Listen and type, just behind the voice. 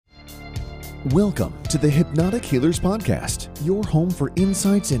Welcome to the Hypnotic Healers Podcast, your home for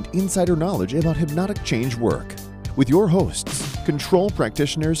insights and insider knowledge about hypnotic change work. With your hosts, control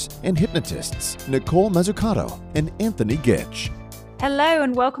practitioners and hypnotists, Nicole Mazzucato and Anthony Gitch. Hello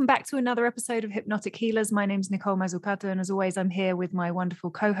and welcome back to another episode of Hypnotic Healers. My name's Nicole Mazzucato, and as always, I'm here with my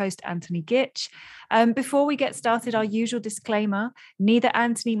wonderful co-host, Anthony Gitch. Before we get started, our usual disclaimer: neither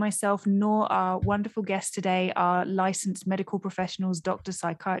Anthony, myself, nor our wonderful guest today are licensed medical professionals, doctors,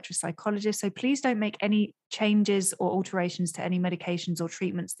 psychiatrists, psychologists. So please don't make any changes or alterations to any medications or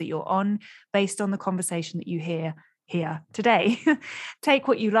treatments that you're on based on the conversation that you hear here today. Take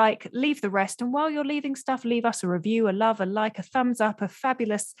what you like, leave the rest. And while you're leaving stuff, leave us a review, a love, a like, a thumbs up, a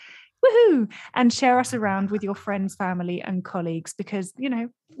fabulous woohoo, and share us around with your friends, family, and colleagues because, you know,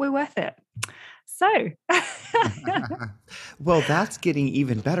 we're worth it. So, well, that's getting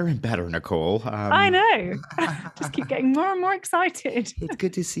even better and better, Nicole. I know. Just keep getting more and more excited. It's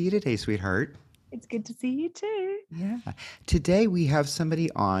good to see you today, sweetheart. It's good to see you too. Yeah. Today we have somebody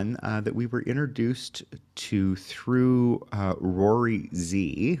on that we were introduced to through Rory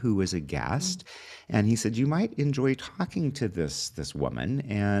Z, who was a guest. And he said, you might enjoy talking to this woman.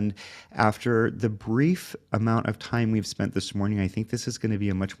 And after the brief amount of time we've spent this morning, I think this is going to be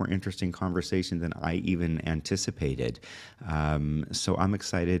a much more interesting conversation than I even anticipated. So I'm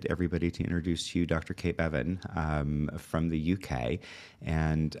excited, everybody, to introduce to you Dr. Kate Bevan from the UK.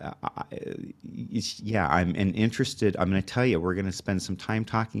 And I'm interested. I'm going to tell you, we're going to spend some time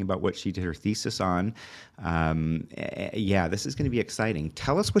talking about what she did her thesis on. This is going to be exciting.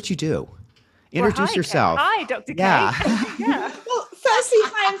 Tell us what you do. Introduce yourself. Hi, Dr. Kate. Yeah. Well, firstly,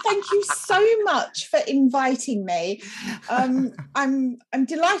 hi, and thank you so much for inviting me. I'm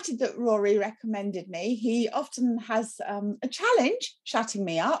delighted that Rory recommended me. He often has a challenge shutting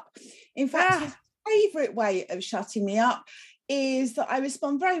me up. In fact, his favourite way of shutting me up is that I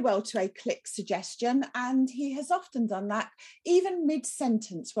respond very well to a click suggestion, and he has often done that even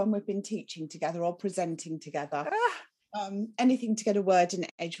mid-sentence when we've been teaching together or presenting together. Anything to get a word in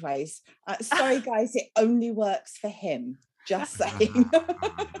edgeways. Sorry, guys, it only works for him. Just saying.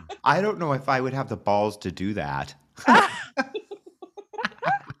 I don't know if I would have the balls to do that.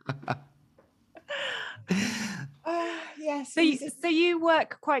 Yes. So you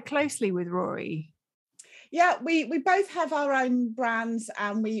work quite closely with Rory? Yeah, we both have our own brands,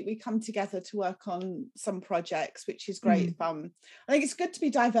 and we come together to work on some projects, which is great fun. I think it's good to be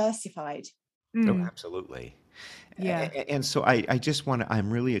diversified. Oh, absolutely. Yeah. And so I'm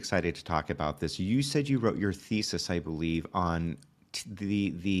really excited to talk about this. You said you wrote your thesis, I believe, on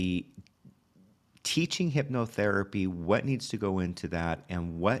the teaching hypnotherapy, what needs to go into that,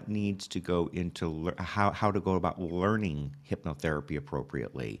 and what needs to go into how to go about learning hypnotherapy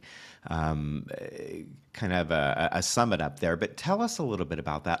appropriately. Kind of a sum it up there, but tell us a little bit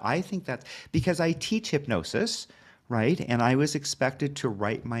about that. I think that's because I teach hypnosis, right? And I was expected to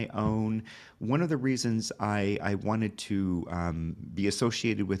write my own. One of the reasons I wanted to be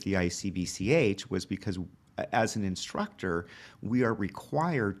associated with the ICBCH was because as an instructor, we are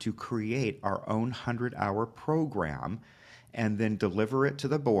required to create our own 100-hour program and then deliver it to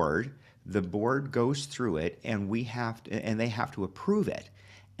the board. The board goes through it, and they have to approve it.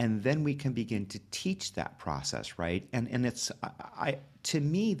 And then we can begin to teach that process, right? And it's to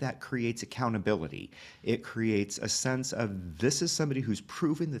me, that creates accountability. It creates a sense of this is somebody who's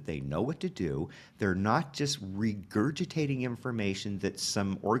proven that they know what to do. They're not just regurgitating information that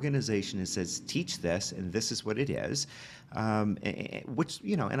some organization says teach this and this is what it is, which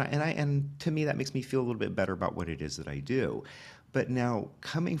and to me that makes me feel a little bit better about what it is that I do. But now,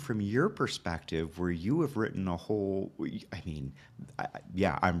 coming from your perspective, where you have written a whole,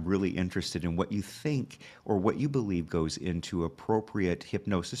 I'm really interested in what you think or what you believe goes into appropriate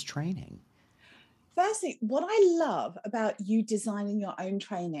hypnosis training. Firstly, what I love about you designing your own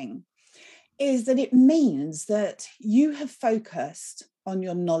training is that it means that you have focused on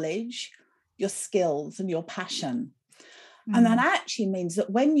your knowledge, your skills, and your passion. And that actually means that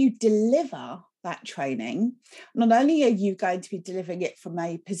when you deliver that training, not only are you going to be delivering it from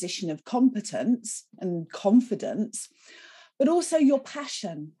a position of competence and confidence, but also your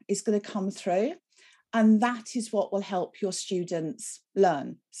passion is going to come through. And that is what will help your students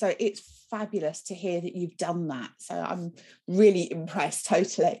learn. So it's fabulous to hear that you've done that. So I'm really impressed,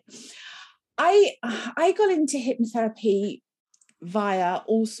 totally. I got into hypnotherapy via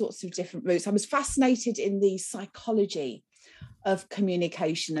all sorts of different routes. I was fascinated in the psychology of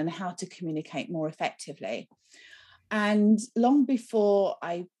communication and how to communicate more effectively. And long before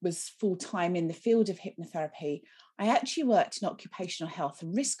I was full-time in the field of hypnotherapy, I actually worked in occupational health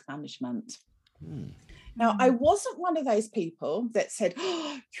and risk management. Now, I wasn't one of those people that said,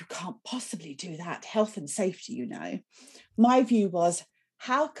 oh, you can't possibly do that, health and safety, you know. My view was,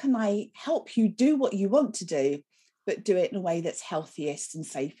 how can I help you do what you want to do, but do it in a way that's healthiest and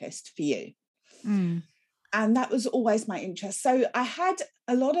safest for you? And that was always my interest. So I had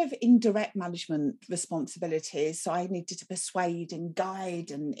a lot of indirect management responsibilities. So I needed to persuade and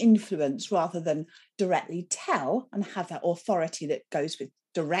guide and influence rather than directly tell and have that authority that goes with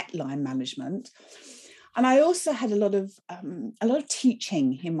direct line management. And I also had a lot of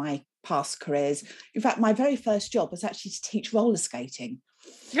teaching in my past careers. In fact, my very first job was actually to teach roller skating.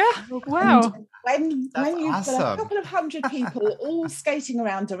 Yeah, wow. And when you've awesome. got a couple of hundred people all skating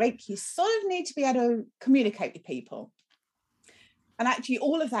around a rink, you sort of need to be able to communicate with people. And actually,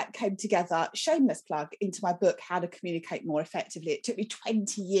 all of that came together, shameless plug, into my book, How to Communicate More Effectively. It took me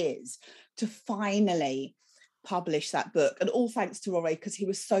 20 years to finally publish that book. And all thanks to Rory, because he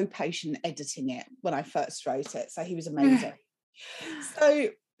was so patient editing it when I first wrote it. So he was amazing. So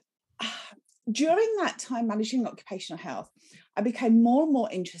during that time managing occupational health, I became more and more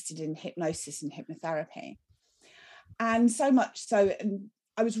interested in hypnosis and hypnotherapy. And so much so,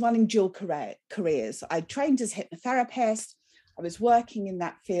 I was running dual careers. I trained as a hypnotherapist, I was working in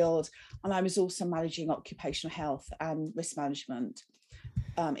that field, and I was also managing occupational health and risk management,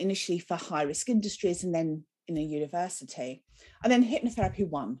 initially for high-risk industries and then in a university. And then hypnotherapy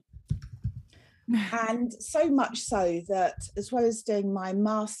won. And so much so that, as well as doing my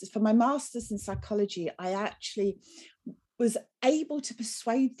master's in psychology, I actually was able to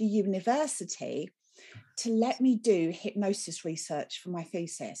persuade the university to let me do hypnosis research for my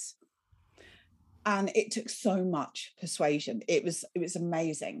thesis. And it took so much persuasion. It was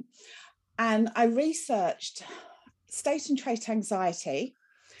amazing. And I researched state and trait anxiety,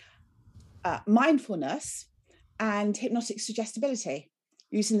 mindfulness, and hypnotic suggestibility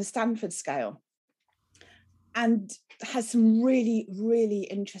using the Stanford scale, and has some really, really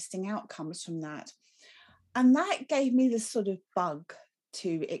interesting outcomes from that. And that gave me this sort of bug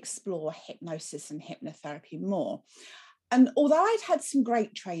to explore hypnosis and hypnotherapy more. And although I'd had some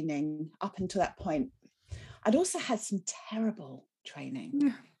great training up until that point, I'd also had some terrible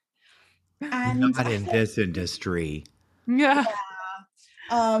training. And not in this industry. Yeah.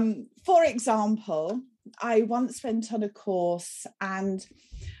 For example, I once went on a course and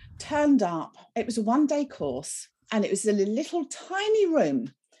turned up. It was a one-day course, and it was in a little tiny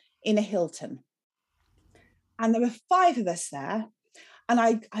room in a Hilton. And there were 5 of us there. And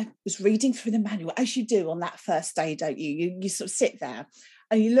I was reading through the manual, as you do on that first day, don't you? You sort of sit there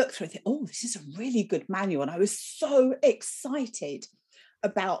and you look through it, think, oh, this is a really good manual. And I was so excited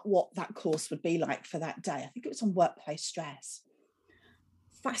about what that course would be like for that day. I think it was on workplace stress.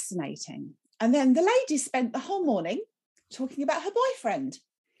 Fascinating. And then the lady spent the whole morning talking about her boyfriend.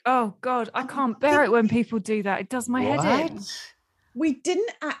 Oh, God, I can't bear it when people do that. It does my head in. We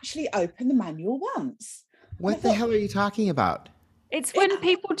didn't actually open the manual once. What the hell are you talking about? It's when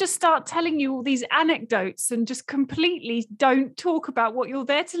people just start telling you all these anecdotes and just completely don't talk about what you're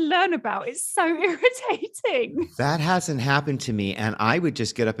there to learn about. It's so irritating. That hasn't happened to me, and I would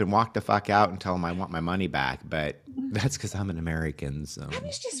just get up and walk the fuck out and tell them I want my money back. But that's because I'm an American. So I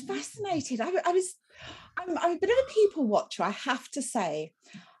was just fascinated. I'm a bit of a people watcher, I have to say.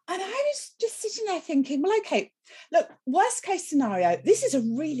 And I was just sitting there thinking, well, okay, look, worst case scenario, this is a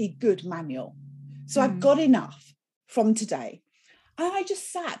really good manual. So I've got enough from today. And I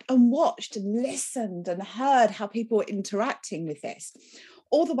just sat and watched and listened and heard how people were interacting with this,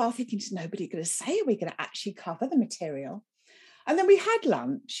 all the while thinking, is nobody going to say, are we going to actually cover the material? And then we had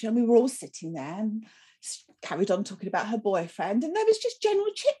lunch and we were all sitting there and carried on talking about her boyfriend, and there was just general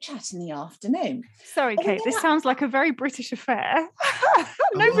chit-chat in the afternoon. Sorry, Kate, this sounds like a very British affair.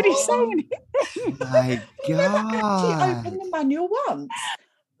 Nobody's saying anything. My God. Actually opened the manual once.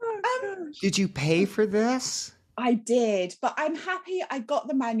 Did you pay for this? I did, but I'm happy I got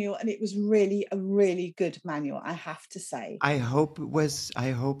the manual, and it was really a really good manual, I have to say. I hope it was.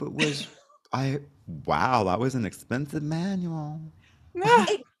 Wow, that was an expensive manual.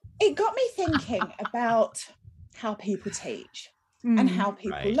 It got me thinking about how people teach and how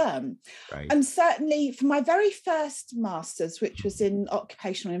people learn. Right. And certainly for my very first master's, which was in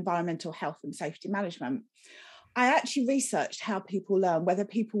occupational environmental health and safety management, I actually researched how people learn, whether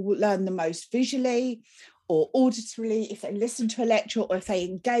people learn the most visually or auditorily, if they listen to a lecture, or if they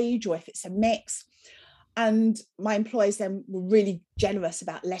engage, or if it's a mix. And my employers then were really generous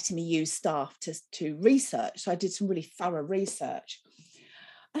about letting me use staff to research. So I did some really thorough research.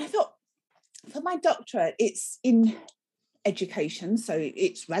 And I thought, for my doctorate, it's in education, so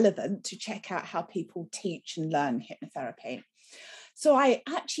it's relevant to check out how people teach and learn hypnotherapy. So I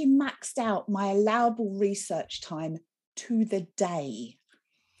actually maxed out my allowable research time to the day.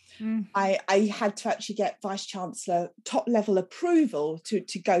 I had to actually get Vice Chancellor top level approval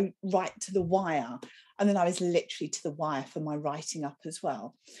to go right to the wire. And then I was literally to the wire for my writing up as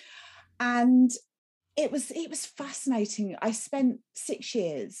well. And it was fascinating. I spent 6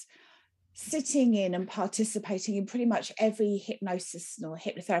 years sitting in and participating in pretty much every hypnosis or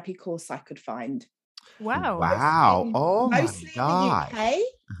hypnotherapy course I could find. Wow. Oh my Mostly God. in the UK.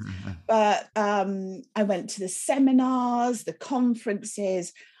 But I went to the seminars, the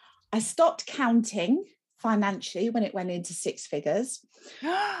conferences. I stopped counting financially when it went into 6 figures.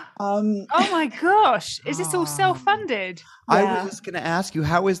 Oh my gosh. Is this all self-funded? I was just going to ask you,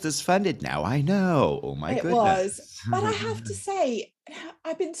 how is this funded now? I know. Oh my goodness. Was. But I have to say,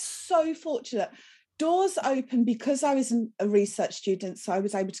 I've been so fortunate. Doors open because I was a research student. So I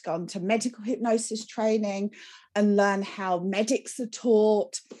was able to go on to medical hypnosis training and learn how medics are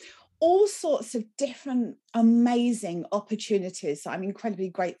taught. All sorts of different amazing opportunities that I'm incredibly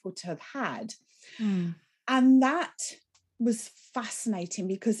grateful to have had. And that was fascinating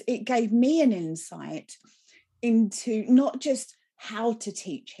because it gave me an insight into not just how to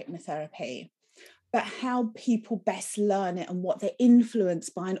teach hypnotherapy, but how people best learn it and what they're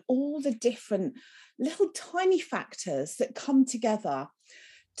influenced by, and all the different little tiny factors that come together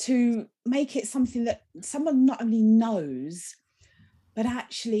to make it something that someone not only knows, but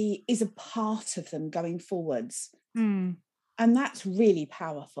actually is a part of them going forwards. And that's really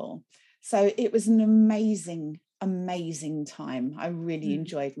powerful. So it was an amazing time. I really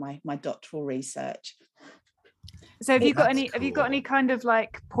enjoyed my doctoral research. So have you got any kind of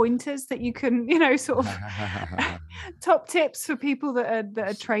like pointers that you can, sort of top tips for people that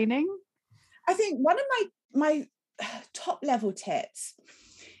are training? I think one of my top level tips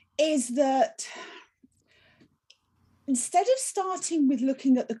is that instead of starting with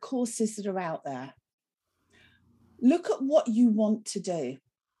looking at the courses that are out there, look at what you want to do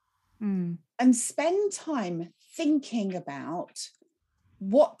and spend time thinking about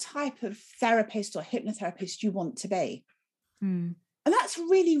what type of therapist or hypnotherapist you want to be. And that's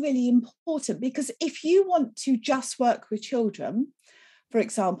really, really important, because if you want to just work with children, for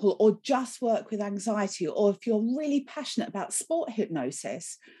example, or just work with anxiety, or if you're really passionate about sport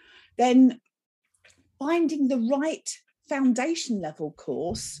hypnosis, then finding the right foundation level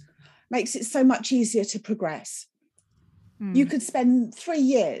course makes it so much easier to progress. You could spend 3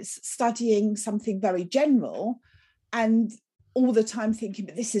 years studying something very general and all the time thinking,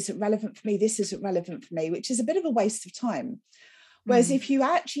 but this isn't relevant for me, which is a bit of a waste of time. Whereas if you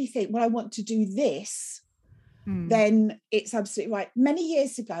actually think, well, I want to do this, then it's absolutely right. Many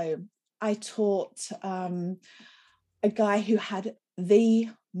years ago, I taught a guy who had the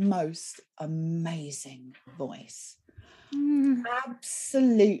most amazing voice.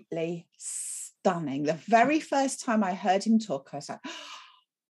 Absolutely stunning. The very first time I heard him talk, I was like,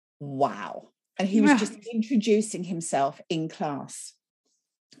 wow. And he was just introducing himself in class.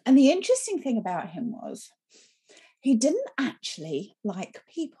 And the interesting thing about him was he didn't actually like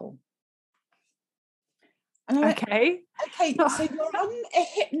people. And I went, okay, so you're on a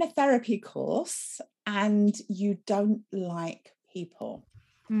hypnotherapy course and you don't like people.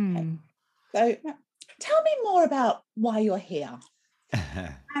 Okay. So tell me more about why you're here.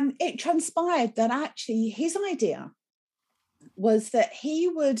 And it transpired that actually his idea was that he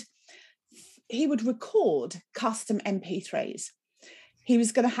would record custom MP3s. He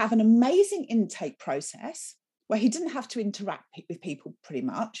was going to have an amazing intake process where he didn't have to interact with people pretty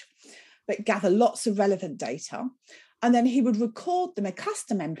much, but gather lots of relevant data. And then he would record them a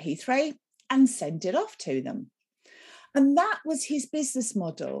custom MP3 and send it off to them. And that was his business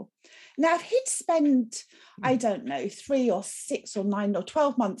model. Now, if he'd spent, I don't know, 3 or 6 or 9 or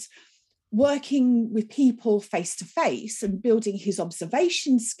 12 months working with people face to face and building his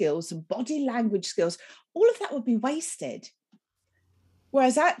observation skills and body language skills, all of that would be wasted.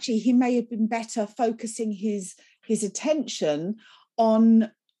 Whereas actually he may have been better focusing his attention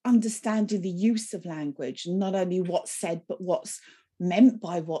on understanding the use of language, and not only what's said, but what's meant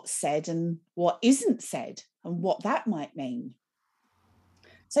by what's said and what isn't said and what that might mean.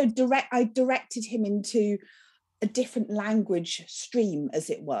 So I directed him into a different language stream, as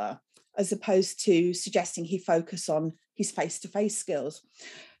it were, as opposed to suggesting he focus on his face-to-face skills.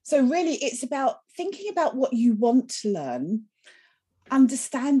 So really it's about thinking about what you want to learn,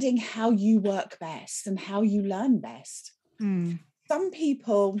 understanding how you work best and how you learn best. Some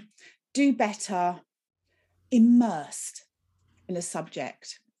people do better immersed in a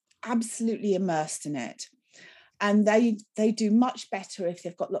subject, absolutely immersed in it. and they do much better if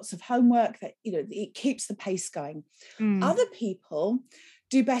they've got lots of homework, that, you know, it keeps the pace going. Other people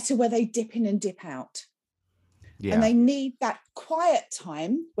do better where they dip in and dip out. Yeah. And they need that quiet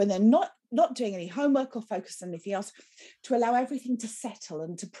time when they're not doing any homework or focus on anything else, to allow everything to settle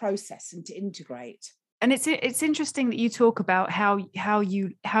and to process and to integrate. And it's interesting that you talk about how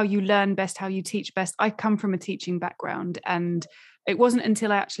you learn best, how you teach best. I come from a teaching background, and it wasn't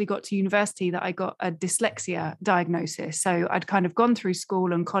until I actually got to university that I got a dyslexia diagnosis. So I'd kind of gone through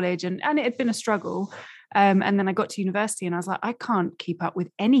school and college, and it had been a struggle. And then I got to university and I was like, I can't keep up with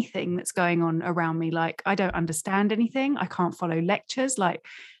anything that's going on around me. Like, I don't understand anything. I can't follow lectures.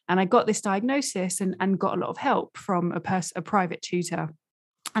 And I got this diagnosis and got a lot of help from a private tutor.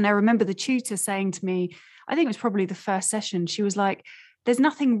 And I remember the tutor saying to me, I think it was probably the first session, she was like, there's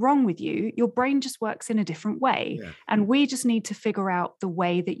nothing wrong with you. Your brain just works in a different way. Yeah. And we just need to figure out the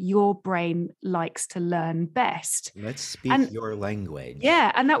way that your brain likes to learn best. Let's speak your language.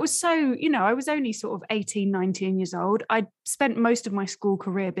 Yeah. And that was so, you know, I was only sort of 18, 19 years old. I spent most of my school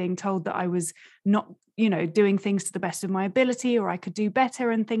career being told that I was not, you know, doing things to the best of my ability, or I could do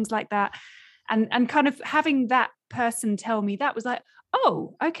better and things like that. And kind of having that person tell me that was like,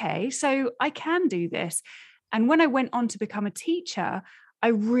 oh, okay, so I can do this. And when I went on to become a teacher, I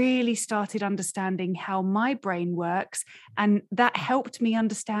really started understanding how my brain works. And that helped me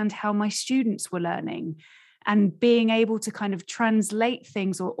understand how my students were learning, and being able to kind of translate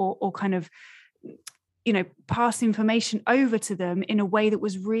things or kind of, you know, pass information over to them in a way that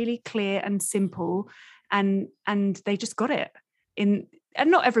was really clear and simple. And they just got it. And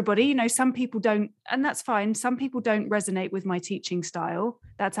not everybody, you know, some people don't, and that's fine. Some people don't resonate with my teaching style.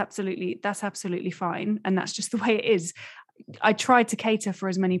 That's absolutely fine. And that's just the way it is. I try to cater for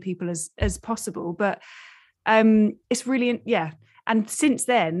as many people as possible, but it's really, yeah. And since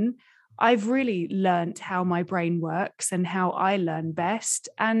then, I've really learned how my brain works and how I learn best.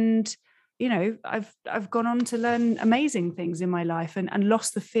 And, you know, I've gone on to learn amazing things in my life and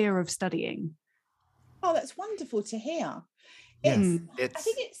lost the fear of studying. Oh, that's wonderful to hear. I think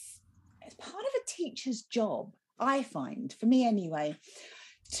it's part of a teacher's job, I find, for me anyway,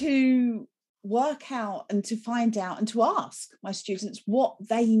 to work out and to find out and to ask my students what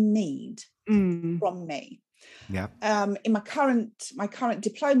they need from me. Yeah. In my current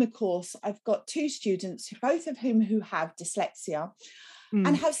diploma course, I've got 2 students, both of whom have dyslexia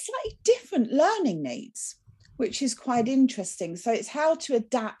and have slightly different learning needs, which is quite interesting. So it's how to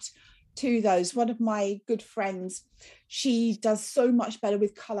adapt to those. One of my good friends, she does so much better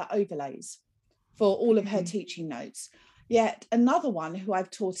with colour overlays for all of her teaching notes. Yet another one who I've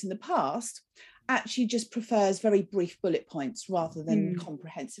taught in the past actually just prefers very brief bullet points rather than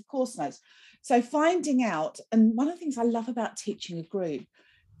comprehensive course notes. So finding out, and one of the things I love about teaching a group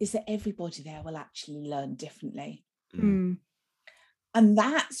is that everybody there will actually learn differently. And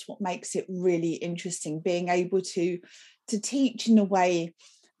that's what makes it really interesting, being able to teach in a way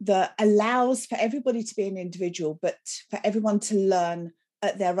that allows for everybody to be an individual, but for everyone to learn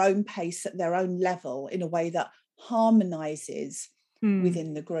at their own pace, at their own level, in a way that harmonizes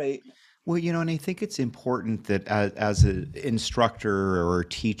within the group. Well, you know, and I think it's important that as an instructor or a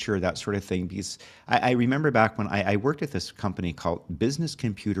teacher, that sort of thing, because I remember back when I worked at this company called Business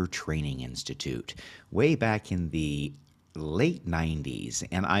Computer Training Institute way back in the late 90s,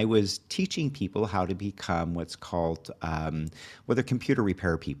 and I was teaching people how to become what's called, they're computer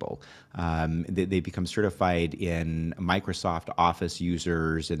repair people. They become certified in Microsoft Office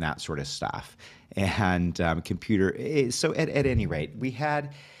users and that sort of stuff. And so at any rate, we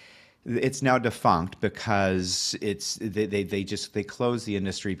had, it's now defunct because they closed the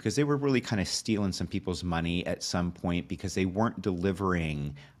industry because they were really kind of stealing some people's money at some point because they weren't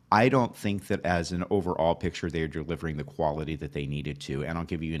delivering. I don't think that as an overall picture, they're delivering the quality that they needed to. And I'll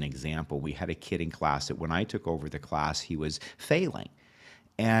give you an example. We had a kid in class that when I took over the class, he was failing.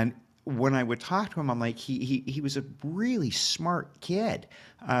 And when I would talk to him, I'm like, he was a really smart kid.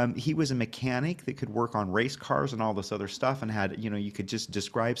 He was a mechanic that could work on race cars and all this other stuff and had, you know, you could just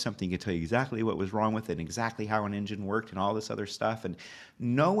describe something, he could tell you exactly what was wrong with it and exactly how an engine worked and all this other stuff. And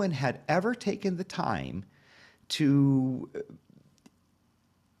no one had ever taken the time to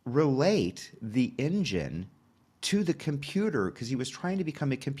relate the engine to the computer because he was trying to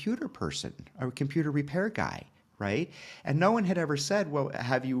become a computer person or a computer repair guy, right? And no one had ever said, well,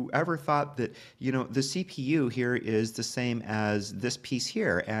 have you ever thought that, you know, the CPU here is the same as this piece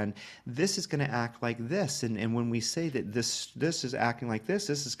here, and this is going to act like this, and when we say that this is acting like this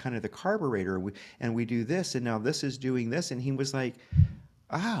is kind of the carburetor, and we do this, and now this is doing this, and he was like,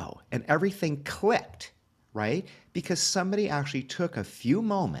 oh, and everything clicked. right? Because somebody actually took a few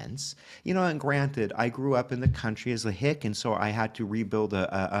moments, and granted, I grew up in the country as a hick, and so I had to rebuild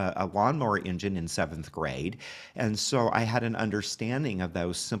a lawnmower engine in seventh grade. And so I had an understanding of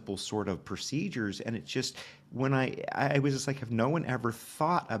those simple sort of procedures. And it just, when I was just like, have no one ever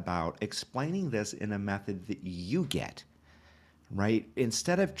thought about explaining this in a method that you get, right?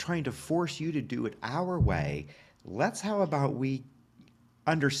 Instead of trying to force you to do it our way, how about we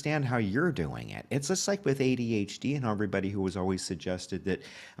understand how you're doing it. It's just like with ADHD and everybody who was always suggested that,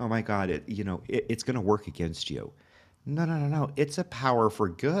 oh my God, it's going to work against you. No, no, no, no. It's a power for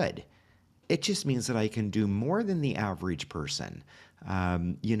good. It just means that I can do more than the average person.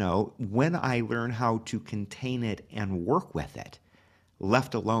 When I learn how to contain it and work with it,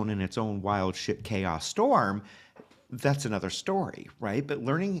 left alone in its own wild shit chaos storm, that's another story, right?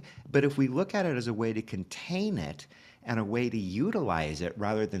 But if we look at it as a way to contain it and a way to utilize it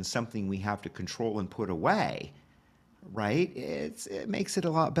rather than something we have to control and put away, right? It makes it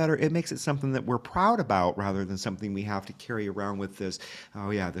a lot better. It makes it something that we're proud about rather than something we have to carry around with this, oh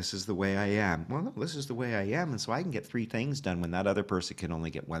yeah, this is the way I am. Well, no, this is the way I am, and so I can get 3 things done when that other person can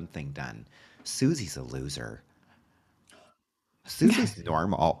only get 1 thing done. Susie's a loser. Susie's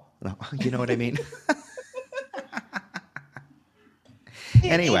normal. You know what I mean?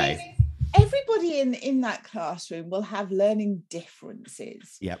 Anyway. Everybody in that classroom will have learning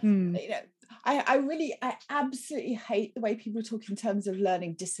differences. Yep. I absolutely hate the way people talk in terms of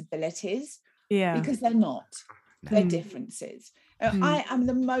learning disabilities. Yeah. Because they're not. They're differences. I am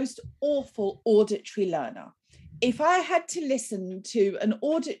the most awful auditory learner. If I had to listen to an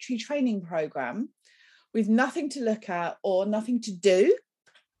auditory training program with nothing to look at or nothing to do,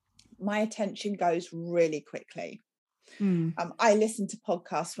 my attention goes really quickly. I listen to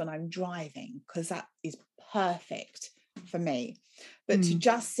podcasts when I'm driving because that is perfect for me. But to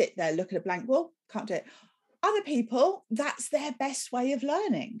just sit there, look at a blank wall, can't do it. Other people, that's their best way of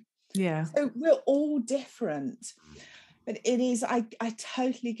learning. Yeah. So we're all different. But it is, I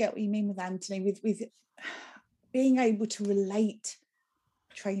totally get what you mean with Anthony, with being able to relate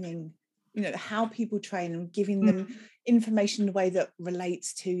training, how people train and giving them information in a way that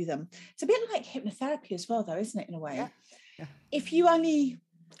relates to them. It's a bit like hypnotherapy as well, though, isn't it, in a way? Yeah. Yeah. If you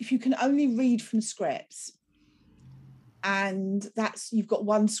can only read from scripts, and you've got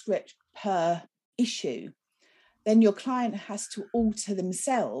 1 script per issue, then your client has to alter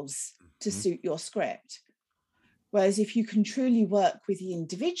themselves to suit your script. Whereas if you can truly work with the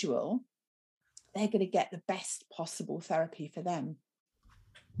individual, they're going to get the best possible therapy for them.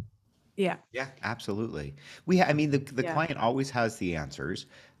 Yeah. Yeah, absolutely. The client always has the answers.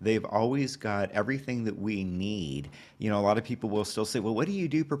 They've always got everything that we need. A lot of people will still say, well, what do you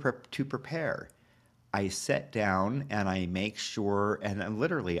do to prepare? I sit down and I make sure, and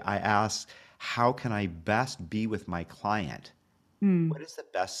literally I ask, how can I best be with my client? What is the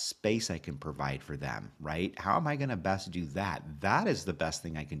best space I can provide for them, right? How am I going to best do that? That is the best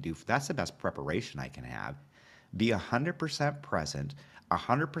thing I can do. That's the best preparation I can have. Be 100% present,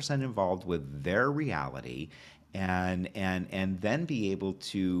 100% involved with their reality, and then be able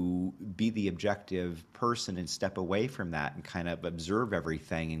to be the objective person and step away from that and kind of observe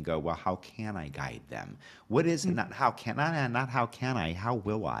everything and go, well, how can I guide them? What is not how can I, and not how can I, how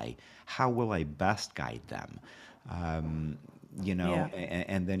will I? How will I best guide them? And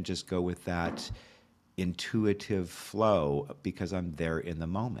then just go with that intuitive flow because I'm there in the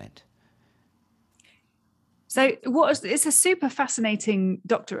moment. So it's a super fascinating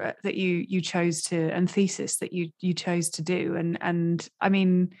doctorate that you chose to, and thesis that you chose to do. And I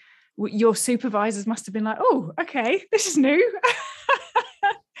mean, your supervisors must have been like, oh, okay, this is new.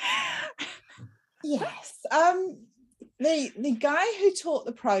 Yes. The guy who taught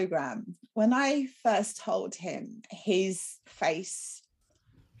the program, when I first told him, his face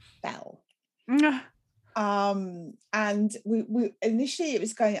fell. And we initially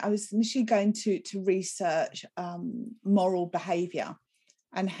I was initially going to research moral behavior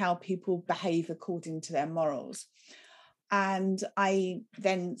and how people behave according to their morals. And I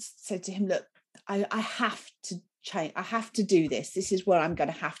then said to him, look, I have to change. I have to do this. This is where I'm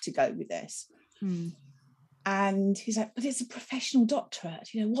going to have to go with this. And he's like, but it's a professional doctorate.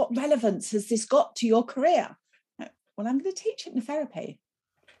 What relevance has this got to your career? Well, I'm going to teach hypnotherapy.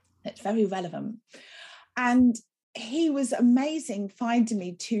 It's very relevant. And he was amazing finding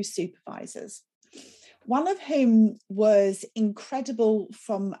me 2 supervisors, one of whom was incredible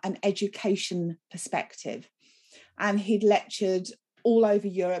from an education perspective. And he'd lectured all over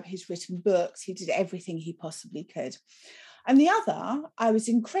Europe. He's written books. He did everything he possibly could. And the other, I was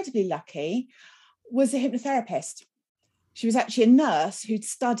incredibly lucky, was a hypnotherapist. she was actually a nurse who'd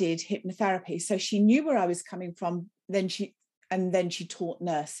studied hypnotherapy. So she knew where I was coming from. Then she taught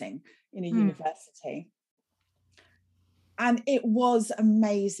nursing in a university. And it was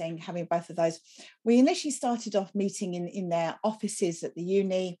amazing having both of those. We initially started off meeting in their offices at the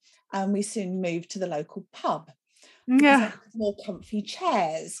uni, and we soon moved to the local pub. Yeah. More comfy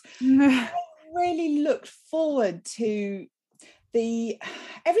chairs. I really looked forward to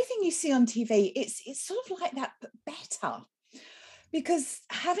everything you see on TV. It's sort of like that, but better. Because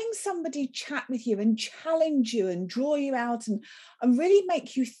having somebody chat with you and challenge you and draw you out and really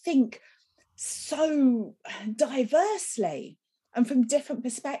make you think so diversely and from different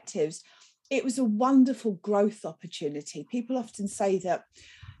perspectives, it was a wonderful growth opportunity. People often say that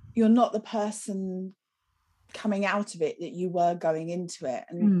you're not the person coming out of it that you were going into it,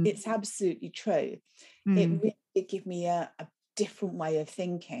 and it's absolutely true. It really did give me a different way of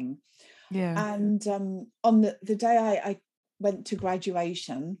thinking. And on the day I went to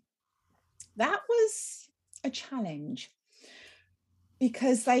graduation, that was a challenge,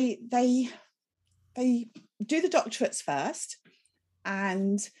 because they do the doctorates first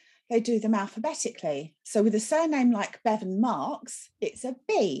and they do them alphabetically. So with a surname like Bevan Marks, it's a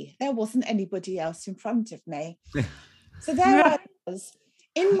B. There wasn't anybody else in front of me. So there I was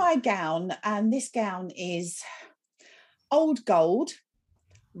in my gown, and this gown is old gold,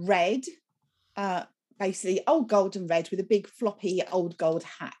 red, basically old gold and red with a big floppy old gold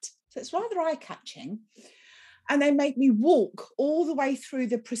hat. So it's rather eye-catching. And they made me walk all the way through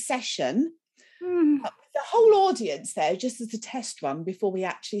the procession, the whole audience there, just as a test run before we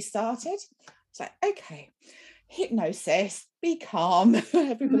actually started. It's like, okay, hypnosis, be calm.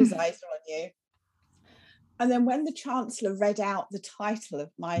 Everybody's eyes are on you. And then when the Chancellor read out the title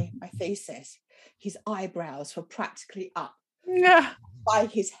of my thesis, his eyebrows were practically up by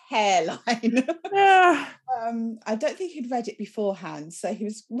his hairline. I don't think he'd read it beforehand, so he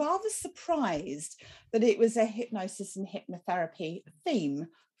was rather surprised that it was a hypnosis and hypnotherapy theme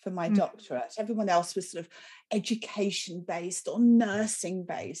for my doctorate. Everyone else was sort of education based or nursing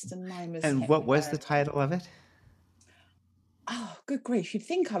based, and mine was. And what was the title of it? Oh, good grief! You'd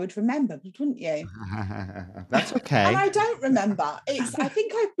think I would remember, wouldn't you? That's okay. And I don't remember. I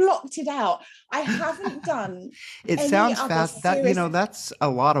think I blocked it out. I haven't done. It sounds fast. That's a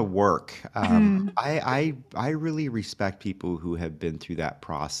lot of work. I really respect people who have been through that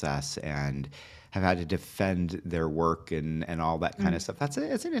process and have had to defend their work and all that kind of stuff.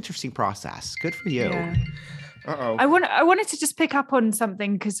 It's an interesting process. Good for you. Yeah. I wanted to just pick up on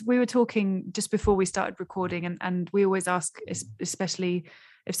something, because we were talking just before we started recording, and we always ask, especially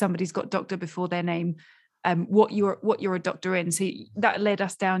if somebody's got doctor before their name, what you're a doctor in. So that led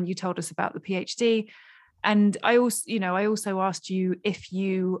us down. You told us about the PhD, and I also asked you if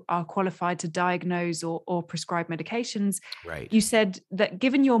you are qualified to diagnose or prescribe medications. Right. You said that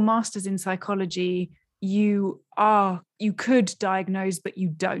given your master's in psychology, you could diagnose, but you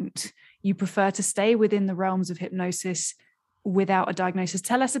don't. You prefer to stay within the realms of hypnosis without a diagnosis.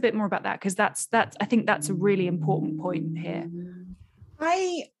 Tell us a bit more about that, because I think that's a really important point here.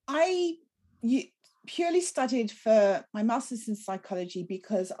 I purely studied for my master's in psychology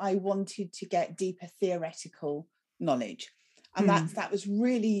because I wanted to get deeper theoretical knowledge, and that was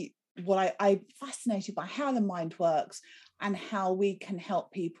really what I'm fascinated by, how the mind works and how we can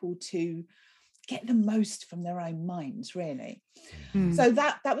help people to get the most from their own minds, really. So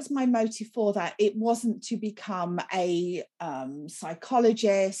that was my motive for that. It wasn't to become a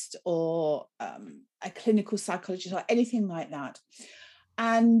psychologist or a clinical psychologist or anything like that.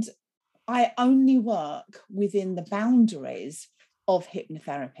 And I only work within the boundaries of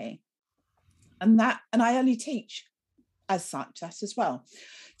hypnotherapy, and I only teach as such, that as well.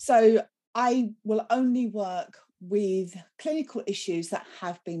 So I will only work with clinical issues that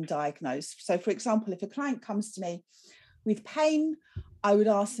have been diagnosed. So, for example, if a client comes to me with pain, I would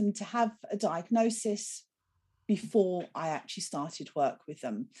ask them to have a diagnosis before I actually started work with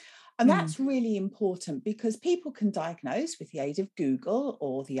them. And that's really important, because people can diagnose with the aid of Google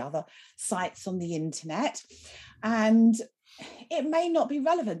or the other sites on the internet, and it may not be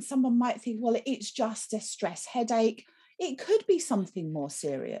relevant. Someone might think, well, it's just a stress headache. It could be something more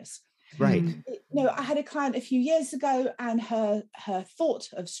serious. Right. I had a client a few years ago, and her thought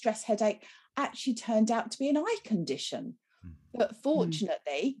of stress headache actually turned out to be an eye condition. But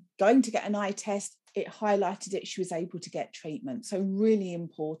fortunately, going to get an eye test, it highlighted it. She was able to get treatment. So really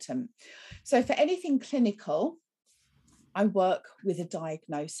important. So for anything clinical, I work with a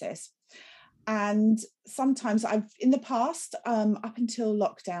diagnosis. And sometimes in the past, up until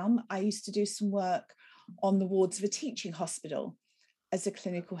lockdown, I used to do some work on the wards of a teaching hospital as a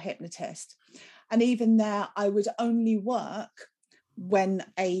clinical hypnotist. And even there, I would only work when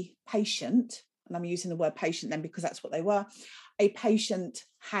a patient, and I'm using the word patient then because that's what they were, a patient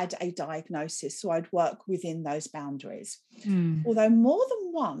had a diagnosis. So I'd work within those boundaries. Although more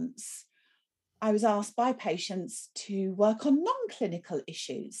than once, I was asked by patients to work on non-clinical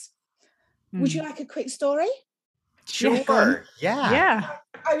issues. Would you like a quick story? Sure. Yeah.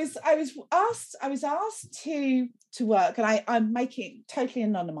 I was asked to work, and I'm making it totally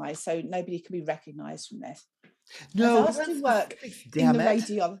anonymized so nobody can be recognized from this. No, I was asked to work in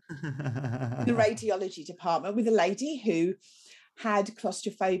the radiology department with a lady who had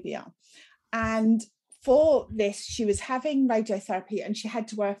claustrophobia. And for this, she was having radiotherapy and she had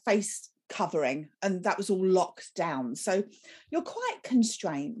to wear a face covering, and that was all locked down. So you're quite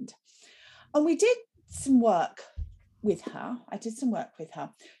constrained. And we did some work with her. I did some work with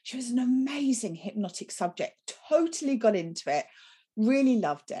her. She was an amazing hypnotic subject, totally got into it, really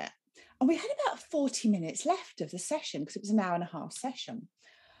loved it. And we had about 40 minutes left of the session because it was an hour and a half session.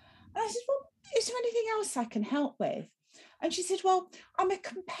 And I said, well, is there anything else I can help with? And she said, well, I'm a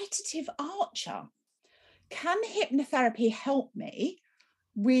competitive archer. Can hypnotherapy help me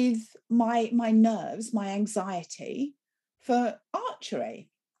with my nerves, my anxiety for archery?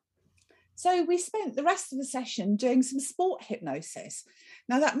 So we spent the rest of the session doing some sport hypnosis.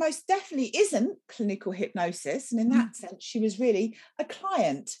 Now, that most definitely isn't clinical hypnosis. And in that sense, she was really a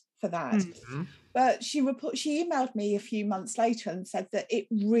client for that. But she emailed me a few months later and said that it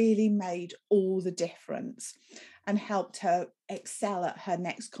really made all the difference and helped her excel at her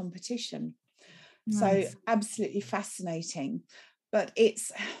next competition. Nice. So absolutely fascinating. But it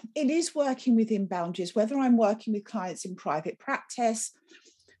is working within boundaries, whether I'm working with clients in private practice,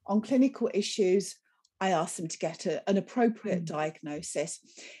 on clinical issues, I ask them to get an appropriate diagnosis.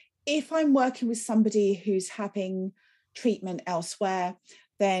 If I'm working with somebody who's having treatment elsewhere,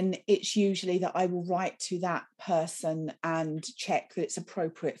 then it's usually that I will write to that person and check that it's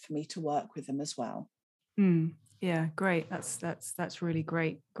appropriate for me to work with them as well. Yeah, great. That's really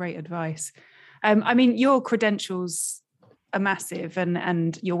great advice. I mean, your credentials are massive,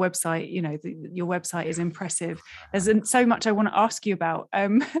 and your website, your website is impressive. There's so much I want to ask you about.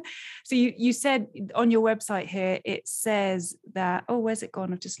 So you said on your website here, it says that, where's it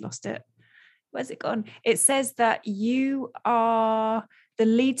gone? I've just lost it. Where's it gone? It says that you are the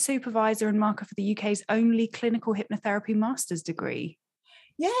lead supervisor and marker for the UK's only clinical hypnotherapy master's degree.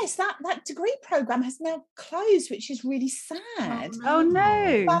 Yes, that degree program has now closed, which is really sad. Oh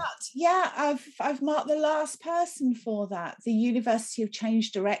no! But yeah, I've marked the last person for that. The University of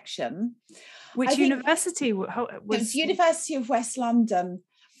Change Direction. Which university was? It's University of West London.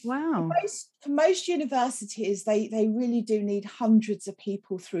 Wow. For most universities, they really do need hundreds of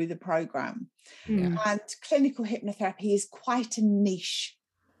people through the program, and clinical hypnotherapy is quite a niche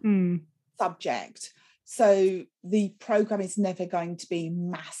subject. So the program is never going to be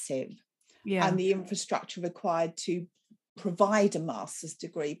massive. And the infrastructure required to provide a master's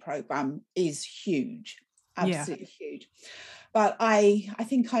degree program is huge, absolutely huge. But I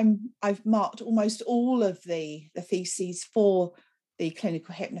think I've marked almost all of the theses for the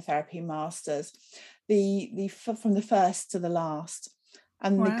clinical hypnotherapy masters, from the first to the last.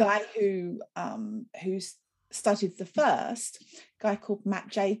 And the guy who's studied the first, a guy called Matt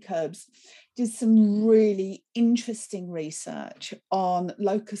Jacobs, did some really interesting research on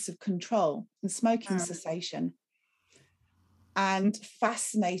locus of control and smoking cessation. And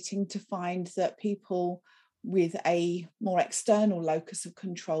fascinating to find that people with a more external locus of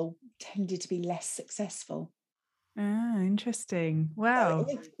control tended to be less successful. Interesting. Wow.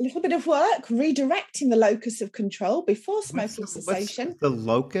 So a little bit of work redirecting the locus of control before smoking cessation. What's the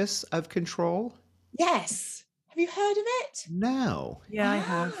locus of control? Yes. Have you heard of it? No. Yeah, I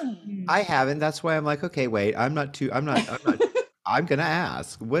have. I haven't. That's why I'm like, okay, wait, I'm not I'm going to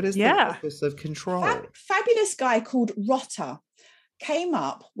ask, what is the locus of control? Fabulous guy called Rotter came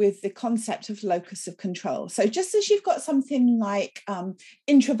up with the concept of locus of control. So just as you've got something like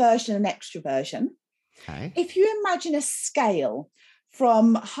introversion and extroversion, if you imagine a scale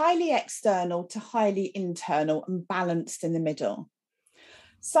from highly external to highly internal and balanced in the middle,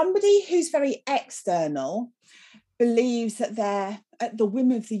 somebody who's very external believes that they're at the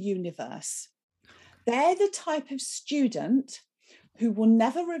whim of the universe. They're the type of student who will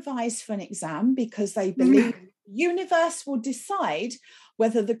never revise for an exam because they believe the universe will decide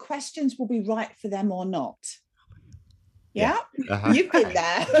whether the questions will be right for them or not. Yeah? You've been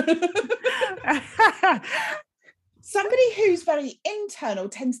there. Somebody who's very internal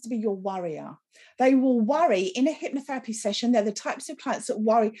tends to be your worrier. They will worry in a hypnotherapy session. They're the types of clients that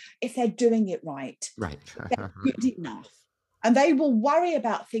worry if they're doing it right. Right. They're good enough. And they will worry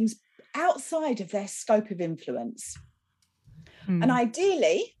about things outside of their scope of influence. Mm. And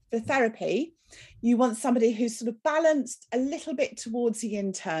ideally, for therapy, you want somebody who's sort of balanced a little bit towards the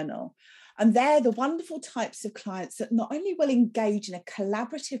internal. And they're the wonderful types of clients that not only will engage in a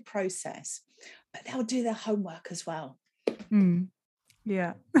collaborative process, but they'll do their homework as well. Mm.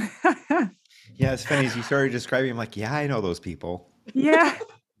 Yeah. Yeah, it's funny as you started describing, I'm like, yeah, I know those people. Yeah.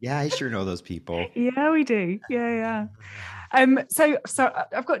 Yeah, I sure know those people. Yeah, we do. Yeah. So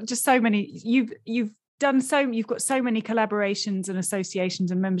I've got just so many. You've got so many collaborations and associations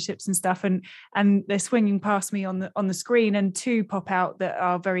and memberships and stuff, and they're swinging past me on the screen, and two pop out that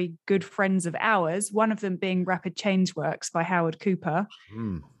are very good friends of ours. One of them being Rapid Change Works by Howard Cooper.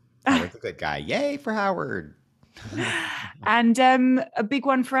 Howard's a good guy. Yay for Howard. And a big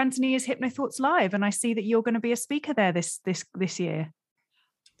one for Anthony is Hypnothoughts Live, and I see that you're going to be a speaker there this year.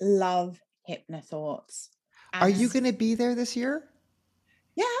 Love Hypnothoughts. Are you going to be there this year?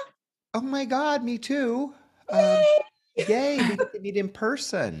 Yeah. Oh my God, me too. Yay, we get to meet in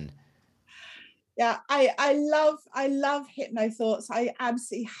person. Yeah, I love Hypnothoughts. I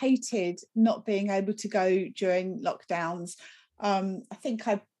absolutely hated not being able to go during lockdowns. I think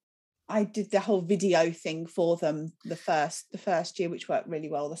I did the whole video thing for them the first year, which worked really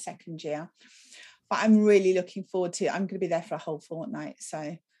well the second year. But I'm really looking forward to it. I'm going to be there for a whole fortnight.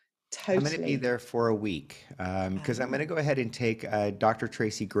 So totally. I'm going to be there for a week because I'm going to go ahead and take Dr.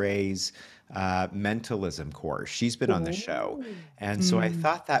 Tracy Gray's mentalism course. She's been on the show. And so I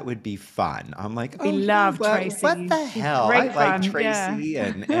thought that would be fun. I'm like, we love Tracy. What the hell? I Great like fun. Tracy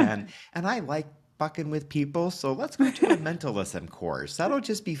Yeah. and I like bucking with people. So let's go to a mentalism course. That'll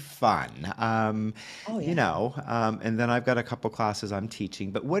just be fun. You know, and then I've got a couple classes I'm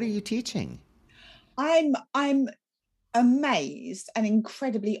teaching. But what are you teaching? I'm amazed and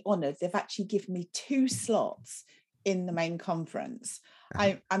incredibly honored. They've actually given me 2 slots in the main conference.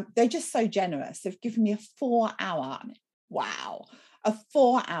 They're just so generous. They've given me a 4-hour, a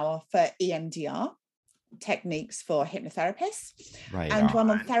 4-hour for EMDR techniques for hypnotherapists, and one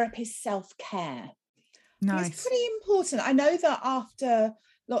on therapist self-care. Nice. It's pretty important. I know that after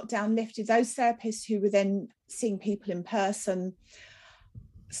lockdown lifted, those therapists who were then seeing people in person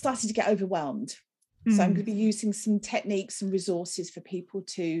started to get overwhelmed. So I'm going to be using some techniques and resources for people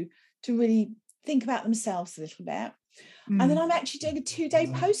to really think about themselves a little bit. And then I'm actually doing a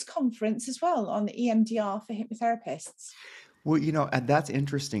 2-day post-conference as well on EMDR for hypnotherapists. Well, you know, and that's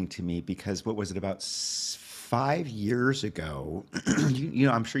interesting to me because what was it, about 5 years ago, you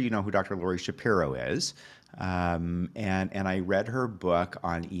know, I'm sure you know who Dr. Lori Shapiro is. And I read her book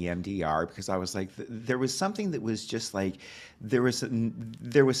on EMDR because I was like, there was something that was just like, there was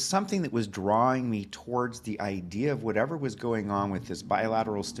something that was drawing me towards the idea of whatever was going on with this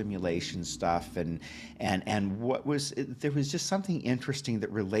bilateral stimulation stuff, and there was just something interesting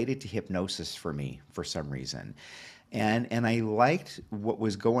that related to hypnosis for me for some reason, and I liked what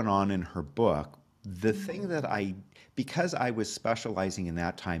was going on in her book. The thing that because I was specializing in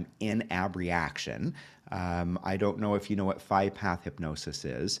that time in abreaction, I don't know if you know what 5-path hypnosis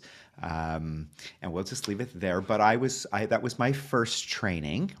is, and we'll just leave it there. But that was my first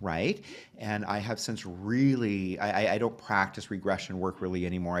training, right? And I have since really, I don't practice regression work really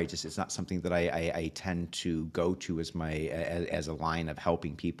anymore. It's not something that I tend to go to as a line of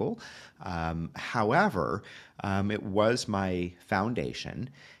helping people. However, it was my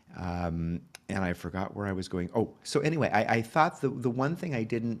foundation. And I forgot where I was going. Oh, so anyway, I thought the one thing I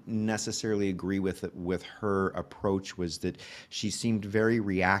didn't necessarily agree with her approach was that she seemed very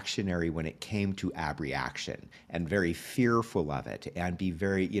reactionary when it came to abreaction and very fearful of it, and be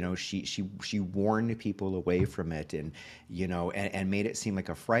very, you know, she warned people away from it, and you know, and made it seem like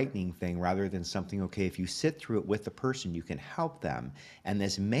a frightening thing rather than something, okay, if you sit through it with the person, you can help them, and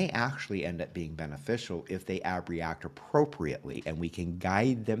this may actually end up being beneficial if they abreact appropriately, and we can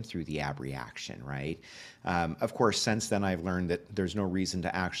guide them through the abreaction. Right? Of course, since then I've learned that there's no reason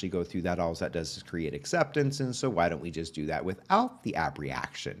to actually go through that. All that does is create acceptance, and so why don't we just do that without the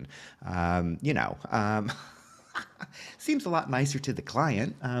abreaction? You know, seems a lot nicer to the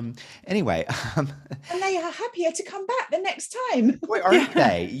client. Anyway. And they are happier to come back the next time. Boy, aren't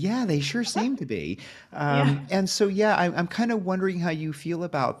they? Yeah, they sure seem to be. And so, yeah, I'm kind of wondering how you feel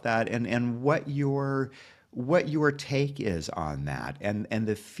about that, and what your take is on that, and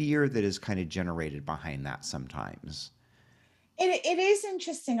the fear that is kind of generated behind that sometimes. It is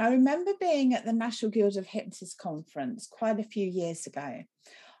interesting. I remember being at the National Guild of Hypnotists conference quite a few years ago,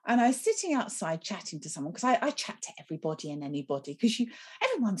 and I was sitting outside chatting to someone, because I chat to everybody and anybody, because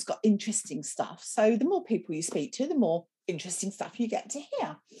everyone's got interesting stuff. So the more people you speak to, the more interesting stuff you get to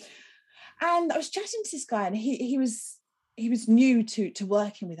hear. And I was chatting to this guy, and he was he was new to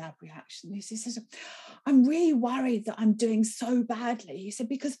working with ab reaction. He says, I'm really worried that I'm doing so badly. He said,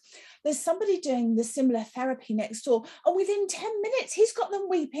 because there's somebody doing the similar therapy next door, and within 10 minutes, he's got them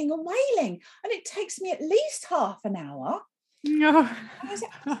weeping and wailing, and it takes me at least half an hour. No. I said,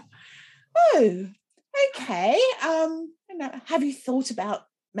 oh, okay. Have you thought about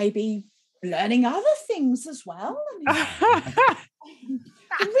maybe learning other things as well?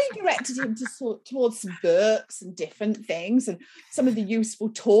 I redirected him towards some books and different things, and some of the useful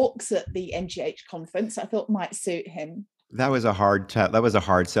talks at the NGH conference I thought might suit him. That was a hard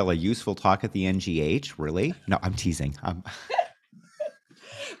sell. A useful talk at the NGH, really? No, I'm teasing.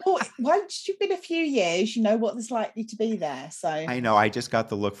 Well, once you've been a few years, you know what there's likely to be there. So I know. I just got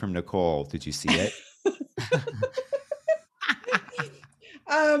the look from Nicole. Did you see it?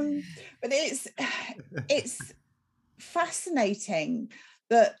 But it's fascinating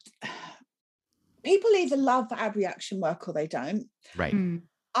that people either love ab reaction work or they don't. Right.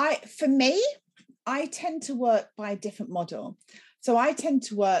 For me, I tend to work by a different model. So I tend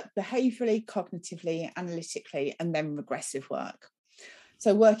to work behaviorally, cognitively, analytically, and then regressive work.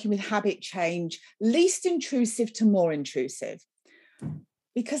 So working with habit change, least intrusive to more intrusive.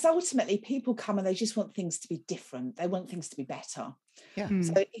 Because ultimately people come and they just want things to be different. They want things to be better. Yeah.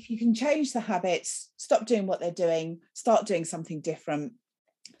 So if you can change the habits, stop doing what they're doing, start doing something different,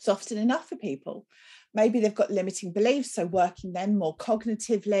 it's often enough for people. Maybe they've got limiting beliefs, so working them more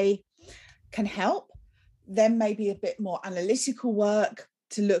cognitively can help. Then maybe a bit more analytical work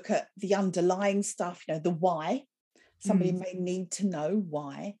to look at the underlying stuff, the why. Somebody may need to know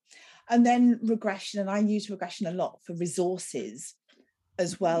why. And then regression, and I use regression a lot for resources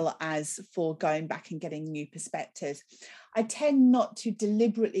as well as for going back and getting new perspectives. I tend not to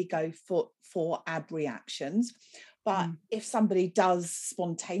deliberately go for ab reactions, but if somebody does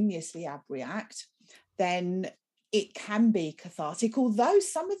spontaneously ab react, then it can be cathartic, although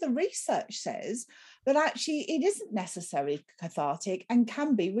some of the research says that actually it isn't necessarily cathartic and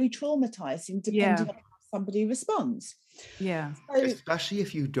can be re-traumatizing depending on how somebody responds. Yeah. So, especially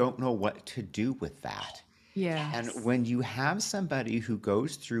if you don't know what to do with that. Yeah. And when you have somebody who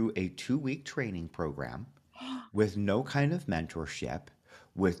goes through a 2-week training program with no kind of mentorship,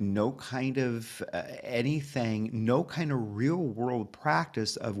 with no kind of anything, no kind of real world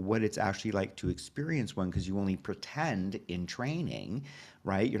practice of what it's actually like to experience one, because you only pretend in training,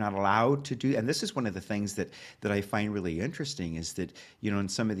 right? You're not allowed to do, and this is one of the things that I find really interesting is that, in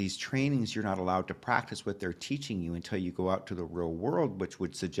some of these trainings, you're not allowed to practice what they're teaching you until you go out to the real world, which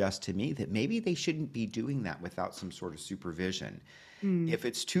would suggest to me that maybe they shouldn't be doing that without some sort of supervision. If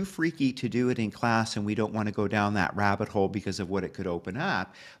it's too freaky to do it in class and we don't want to go down that rabbit hole because of what it could open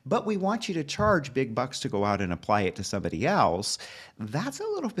up, but we want you to charge big bucks to go out and apply it to somebody else, that's a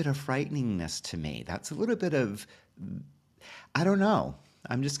little bit of frighteningness to me. That's a little bit of, I don't know.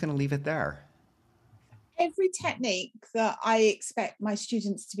 I'm just going to leave it there. Every technique that I expect my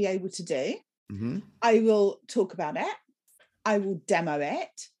students to be able to do, I will talk about it. I will demo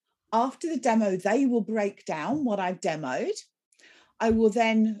it. After the demo, they will break down what I've demoed. I will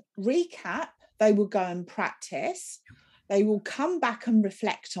then recap. They will go and practice. They will come back and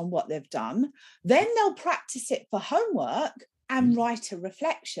reflect on what they've done. Then they'll practice it for homework and write a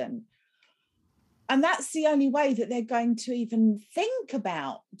reflection. And that's the only way that they're going to even think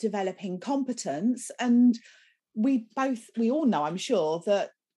about developing competence. And we all know, I'm sure, that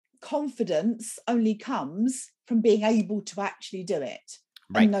confidence only comes from being able to actually do it.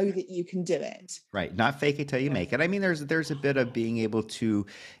 Right. And know that you can do it. Right. Not fake it till you make it. I mean, there's a bit of being able to,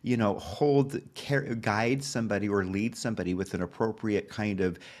 guide somebody or lead somebody with an appropriate kind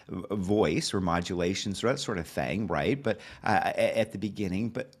of voice or modulation, so that sort of thing, right? But at the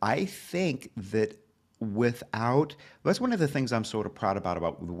beginning, but I think that that's one of the things I'm sort of proud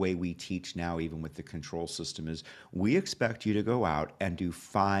about the way we teach now, even with the control system, is we expect you to go out and do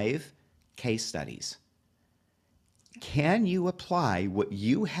 5 case studies. Can you apply what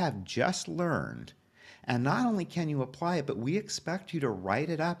you have just learned? And not only can you apply it, but we expect you to write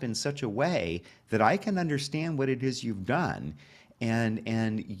it up in such a way that I can understand what it is you've done,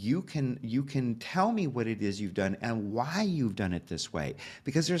 and you can tell me what it is you've done and why you've done it this way.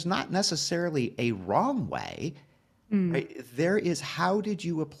 Because there's not necessarily a wrong way. Right? There is, how did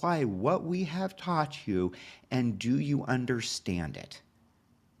you apply what we have taught you, and do you understand it?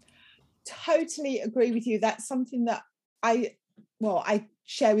 Totally agree with you. That's something that I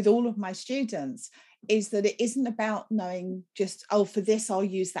share with all of my students, is that it isn't about knowing just, for this I'll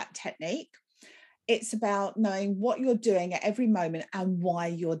use that technique. It's about knowing what you're doing at every moment and why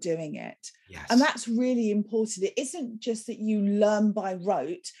you're doing it. Yes. And that's really important. It isn't just that you learn by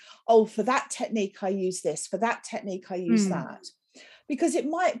rote, oh, for that technique, I use this, for that technique, I use that. Because it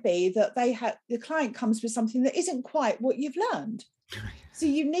might be that the client comes with something that isn't quite what you've learned. So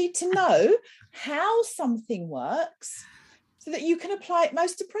you need to know how something works so that you can apply it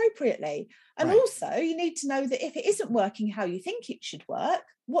most appropriately. And also you need to know that if it isn't working how you think it should work,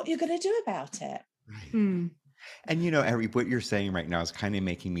 what you're going to do about it. Right. And Ari, what you're saying right now is kind of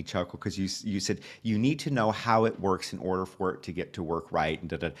making me chuckle, because you said you need to know how it works in order for it to get to work right.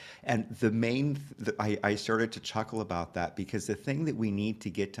 And I started to chuckle about that, because the thing that we need to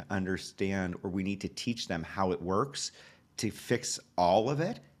get to understand, or we need to teach them how it works to fix all of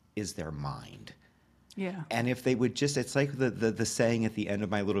it, is their mind. Yeah. And if they would just, it's like the saying at the end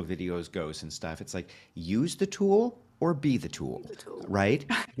of my little videos goes and stuff. It's like, use the tool or be the tool, right?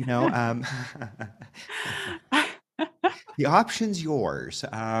 The option's yours.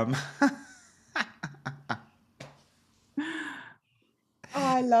 I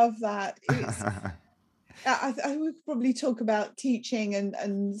love that. I would probably talk about teaching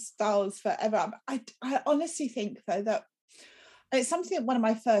and styles forever. I honestly think, though, that it's something that one of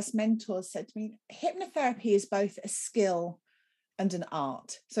my first mentors said to me. Hypnotherapy is both a skill and an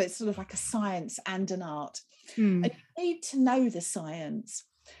art. So it's sort of like a science and an art. And you need to know the science.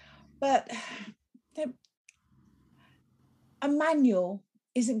 But a manual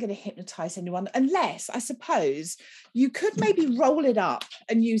isn't going to hypnotize anyone, unless, I suppose, you could maybe roll it up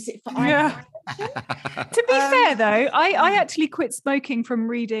and use it for To be fair, though, I actually quit smoking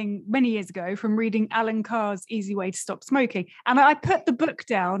many years ago from reading Alan Carr's Easy Way to Stop Smoking. And I put the book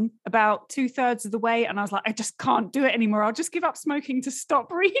down about 2/3 of the way, and I was like, I just can't do it anymore. I'll just give up smoking to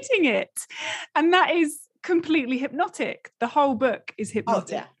stop reading it. And that is completely hypnotic. The whole book is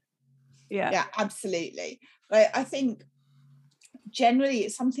hypnotic. Yeah, absolutely. I think generally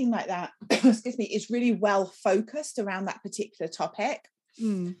it's something like that, excuse me, is really well focused around that particular topic.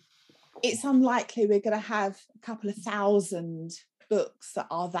 It's unlikely we're going to have a couple of thousand books that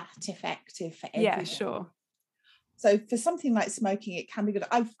are that effective for everyone. Yeah, sure. So for something like smoking, it can be good.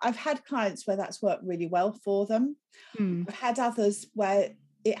 I've had clients where that's worked really well for them. I've had others where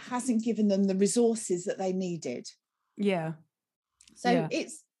it hasn't given them the resources that they needed. Yeah. So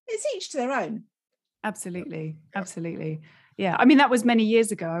it's each to their own. Absolutely. Yeah, I mean, that was many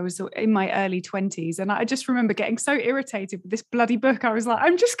years ago. I was in my early 20s, and I just remember getting so irritated with this bloody book. I was like,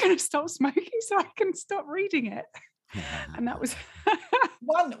 I'm just going to stop smoking so I can stop reading it. And that was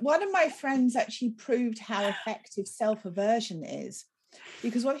one of my friends actually proved how effective self-aversion is,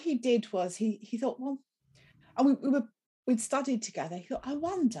 because what he did was he thought, well, and we'd studied together. He thought, I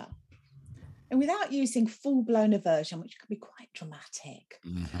wonder, and without using full-blown aversion, which can be quite dramatic,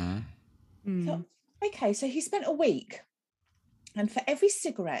 he thought, okay, so he spent a week. And for every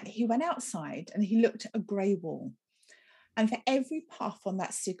cigarette, he went outside and he looked at a grey wall. And for every puff on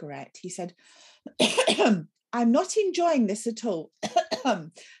that cigarette, he said, I'm not enjoying this at all.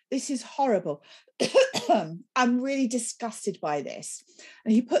 This is horrible. I'm really disgusted by this.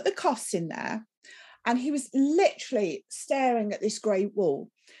 And he put the coughs in there, and he was literally staring at this grey wall.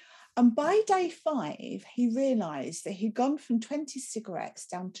 And by day 5, he realised that he'd gone from 20 cigarettes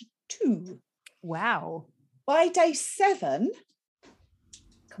down to 2. Wow. By day 7,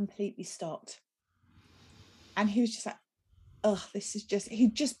 completely stopped. And he was just like, he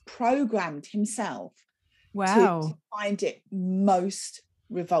just programmed himself to find it most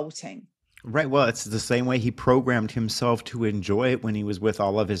revolting. Right. Well, it's the same way he programmed himself to enjoy it when he was with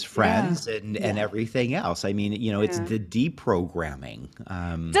all of his friends and everything else. I mean, it's the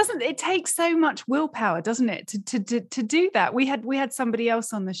deprogramming. Doesn't it take so much willpower, doesn't it, to do that? We had somebody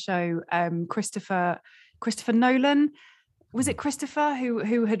else on the show, Christopher Nolan. Was it Christopher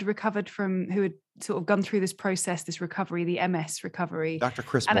who had recovered who had sort of gone through this process, this recovery, the MS recovery? Dr.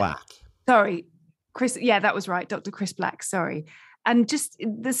 Chris Black. Sorry, Chris. Yeah, that was right. Dr. Chris Black. Sorry. And just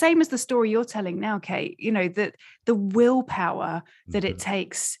the same as the story you're telling now, Kate, that the willpower that it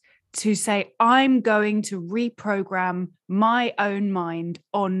takes to say, I'm going to reprogram my own mind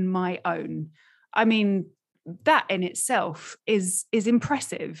on my own. I mean, that in itself is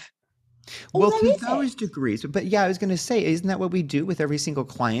impressive. Well, to those degrees, but I was going to say, isn't that what we do with every single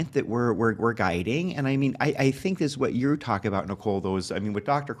client that we're guiding? And I mean, I think this is what you're talking about, Nicole. With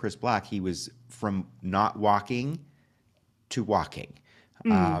Dr. Chris Black, he was from not walking to walking.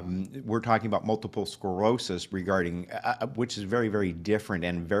 We're talking about multiple sclerosis regarding, which is very, very different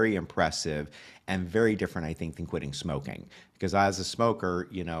and very impressive and very different, I think, than quitting smoking. Because as a smoker,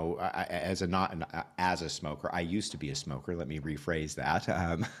 as a smoker, I used to be a smoker. Let me rephrase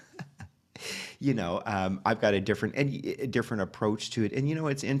that. I've got a different approach to it. And,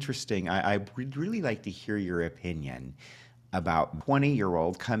 it's interesting. I would really like to hear your opinion about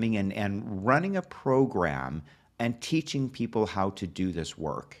 20-year-old coming in and running a program and teaching people how to do this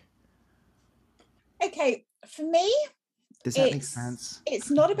work. Okay, for me, does that make sense?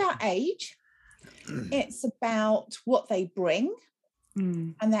 It's not about age. It's about what they bring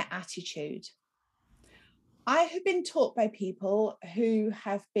and their attitude. I have been taught by people who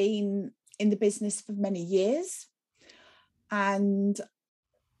have been in the business for many years, and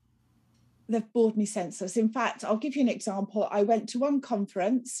they've bored me senseless. In fact, I'll give you an example. I went to one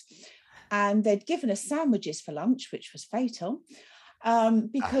conference and they'd given us sandwiches for lunch, which was fatal,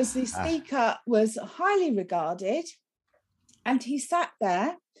 because the speaker was highly regarded, and he sat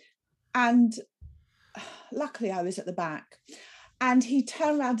there, and luckily I was at the back, and he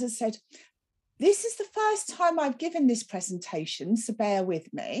turned around and said, "This is the first time I've given this presentation, so bear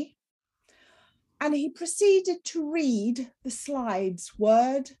with me." And he proceeded to read the slides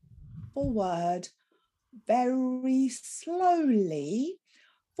word for word, very slowly,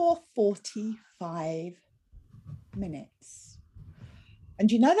 for 45 minutes.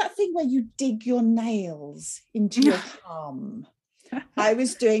 And you know that thing where you dig your nails into your thumb? I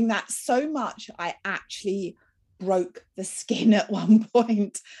was doing that so much, I actually broke the skin at one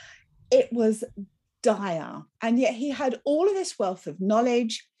point. It was dire. And yet he had all of this wealth of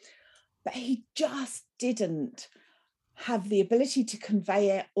knowledge, but he just didn't have the ability to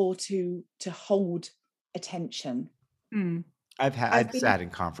convey it or to hold attention. I've sat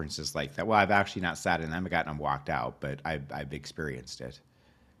in conferences like that. Well, I've actually not sat in them. I've gotten them walked out, but I've experienced it.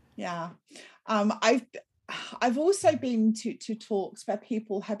 Yeah. I've also been to talks where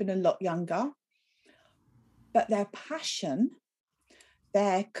people have been a lot younger, but their passion,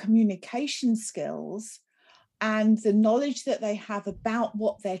 their communication skills, and the knowledge that they have about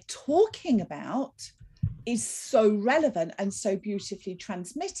what they're talking about is so relevant and so beautifully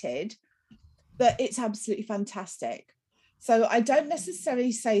transmitted that it's absolutely fantastic. So I don't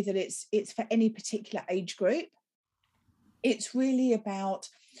necessarily say that it's for any particular age group. It's really about,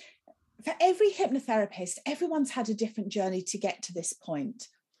 for every hypnotherapist, everyone's had a different journey to get to this point.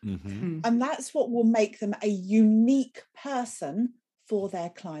 Mm-hmm. And that's what will make them a unique person for their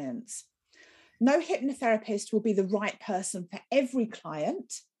clients. No hypnotherapist will be the right person for every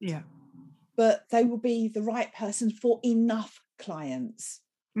client. Yeah. But they will be the right person for enough clients.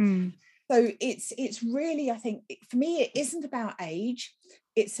 So it's really, I think, for me, it isn't about age.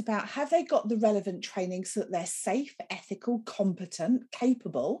 It's about, have they got the relevant training so that they're safe, ethical, competent,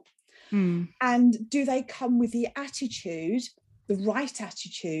 capable? And do they come with the attitude, the right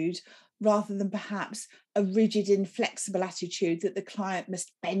attitude, rather than perhaps a rigid, inflexible attitude that the client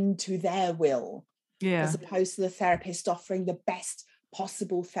must bend to their will, as opposed to the therapist offering the best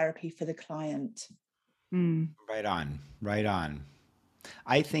possible therapy for the client. Right on.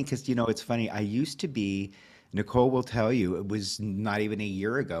 I think, because, it's funny, I used to be, Nicole will tell you, it was not even a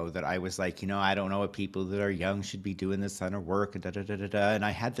year ago that I was like, I don't know if people that are young should be doing this kind of work, and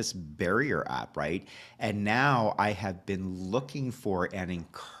I had this barrier up, right? And now I have been looking for and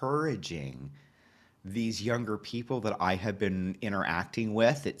encouraging these younger people that I have been interacting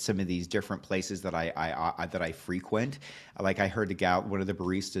with at some of these different places that I frequent. Like, I heard a gal, one of the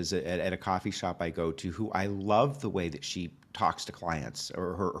baristas at a coffee shop I go to, who I love the way that she talks to clients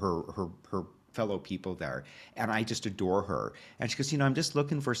or her fellow people there, and I just adore her. And she goes, I'm just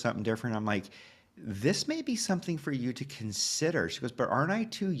looking for something different. I'm like, this may be something for you to consider. She goes, but aren't I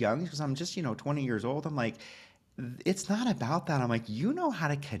too young? She goes, I'm just 20 years old. I'm like, it's not about that. I'm like, how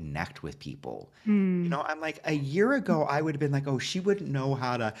to connect with people. I'm like, a year ago, I would have been like, oh, she wouldn't know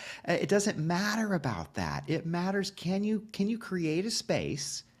how to. It doesn't matter about that. It matters. Can you create a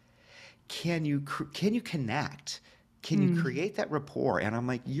space? Can you connect? Can you create that rapport? And I'm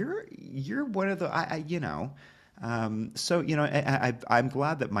like, you're one of the, so, I'm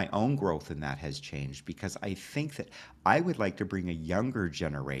glad that my own growth in that has changed, because I think that I would like to bring a younger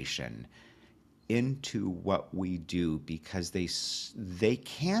generation into what we do, because they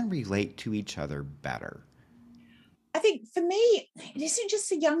can relate to each other better. I think for me, it isn't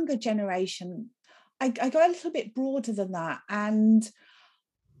just a younger generation. I go a little bit broader than that, and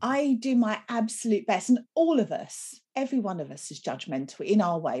I do my absolute best, and all of us, every one of us is judgmental in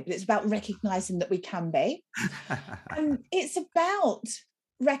our way, but it's about recognizing that we can be. And it's about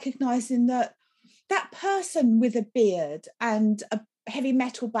recognizing that person with a beard and a heavy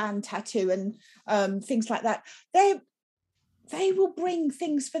metal band tattoo and things like that, they will bring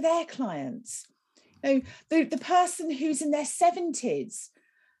things for their clients. The person who's in their 70s,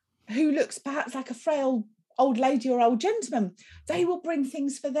 who looks perhaps like a frail old lady or old gentleman, they will bring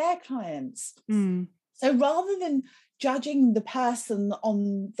things for their clients. So rather than judging the person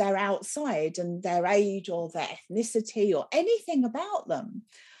on their outside and their age or their ethnicity or anything about them,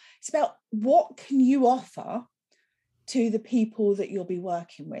 it's about what can you offer to the people that you'll be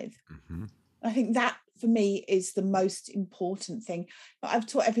working with. I think that for me is the most important thing. I've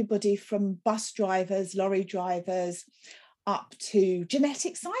taught everybody from bus drivers, lorry drivers, up to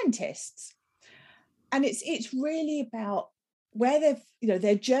genetic scientists. And it's really about where they've,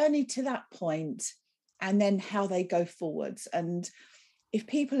 their journey to that point and then how they go forwards. And if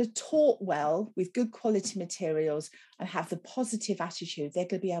people are taught well with good quality materials and have the positive attitude, they're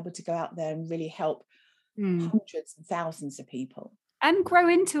going to be able to go out there and really help hundreds and thousands of people. And grow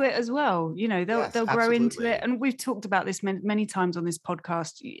into it as well. They'll grow into absolutely. it. And we've talked about this many times on this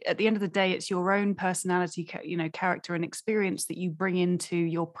podcast. At the end of the day, it's your own personality, character and experience that you bring into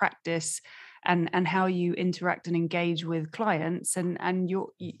your practice and how you interact and engage with clients. And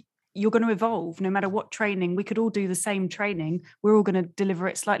you're going to evolve no matter what training. We could all do the same training. We're all going to deliver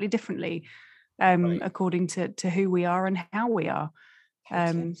it slightly differently according to who we are and how we are.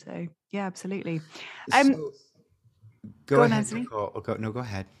 So yeah, absolutely. Go ahead, Anthony. Nicole. Go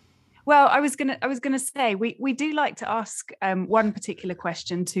ahead. Well, I was gonna say we do like to ask one particular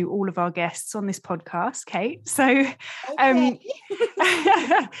question to all of our guests on this podcast, Kate. So,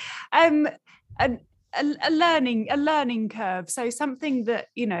 a learning curve. So something that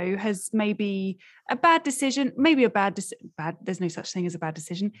has maybe a bad decision, there's no such thing as a bad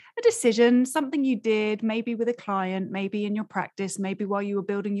decision. A decision, something you did, maybe with a client, maybe in your practice, maybe while you were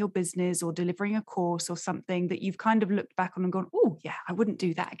building your business or delivering a course or something that you've kind of looked back on and gone, oh yeah, I wouldn't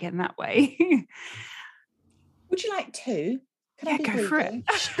do that again that way. Would you like to? Can I go for it?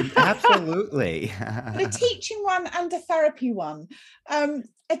 Absolutely. A teaching one and a therapy one. A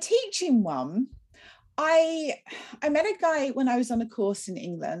teaching one. I met a guy when I was on a course in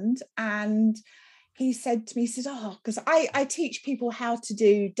England, and he said to me, because I teach people how to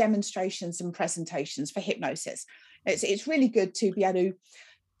do demonstrations and presentations for hypnosis. It's really good to be able to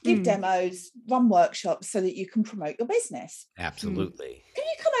give demos, run workshops so that you can promote your business. Absolutely. Can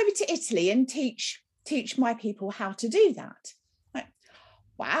you come over to Italy and teach my people how to do that? Like,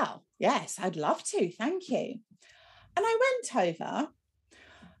 wow, yes, I'd love to, thank you. And I went over,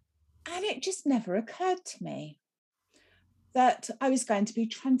 and it just never occurred to me that I was going to be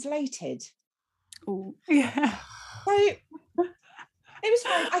translated. Oh, yeah. So it was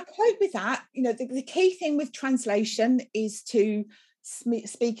fine. I cope with that. The key thing with translation is to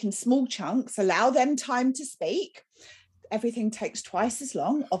speak in small chunks, allow them time to speak. Everything takes twice as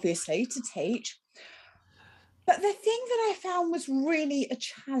long, obviously, to teach. But the thing that I found was really a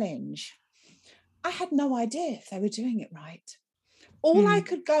challenge. I had no idea if they were doing it right. All I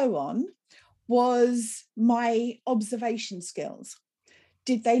could go on was my observation skills.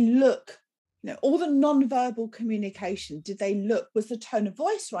 Did they look, all the non-verbal communication, was the tone of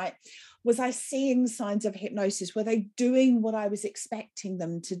voice right? Was I seeing signs of hypnosis? Were they doing what I was expecting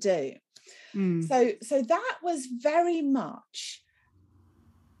them to do? So that was very much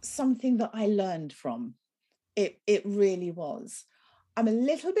something that I learned from. It really was. I'm a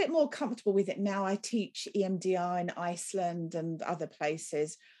little bit more comfortable with it now. I teach EMDR in Iceland and other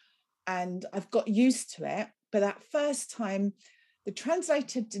places, and I've got used to it. But that first time, the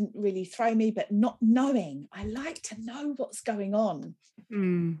translator didn't really throw me, but not knowing, I like to know what's going on.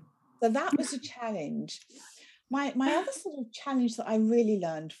 So that was a challenge. My other sort of challenge that I really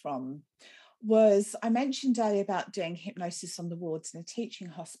learned from was, I mentioned earlier about doing hypnosis on the wards in a teaching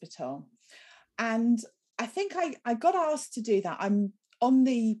hospital. And I think I got asked to do that. I'm on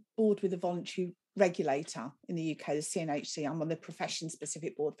the board with a voluntary regulator in the UK, the CNHC. I'm on the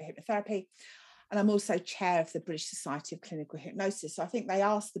profession-specific board for hypnotherapy. And I'm also chair of the British Society of Clinical Hypnosis. So I think they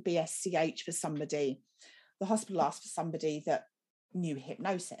asked the BSCH for somebody, the hospital asked for somebody that knew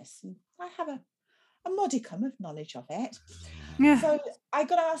hypnosis. And I have a modicum of knowledge of it. Yeah. So I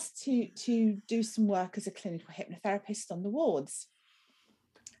got asked to do some work as a clinical hypnotherapist on the wards.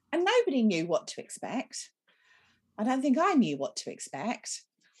 And nobody knew what to expect. I don't think I knew what to expect.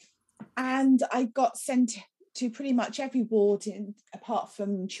 And I got sent to pretty much every ward apart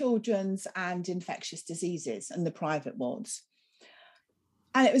from children's and infectious diseases and the private wards.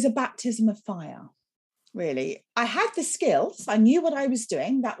 And it was a baptism of fire, really. I had the skills. I knew what I was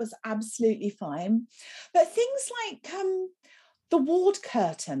doing. That was absolutely fine. But things like the ward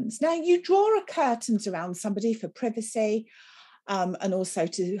curtains. Now, you draw curtains around somebody for privacy and also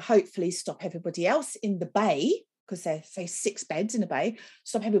to hopefully stop everybody else in the bay, because there's, say, 6 beds in a bay,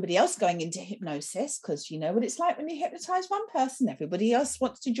 stop everybody else going into hypnosis, because you know what it's like when you hypnotize one person, everybody else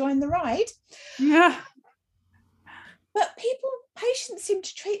wants to join the ride. Yeah. But patients seem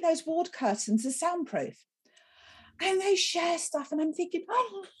to treat those ward curtains as soundproof. And they share stuff. And I'm thinking,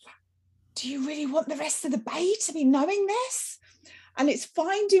 oh, do you really want the rest of the bay to be knowing this? And it's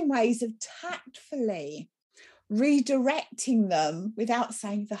finding ways of tactfully redirecting them without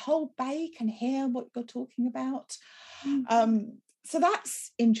saying the whole bay can hear what you're talking about. So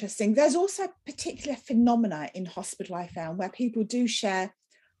that's interesting. There's also particular phenomena in hospital I found where people do share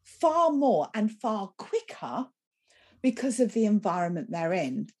far more and far quicker because of the environment they're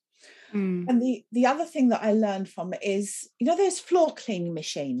in. And the other thing that I learned from it is, those floor cleaning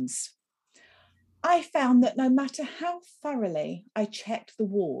machines. I found that no matter how thoroughly I checked the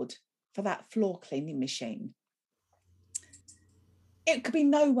ward for that floor cleaning machine, it could be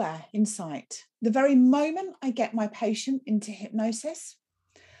nowhere in sight. The very moment I get my patient into hypnosis,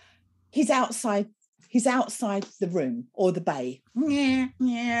 he's outside the room or the bay,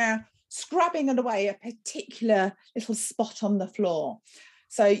 scrubbing away a particular little spot on the floor.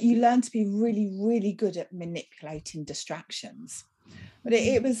 So you learn to be really, really good at manipulating distractions. But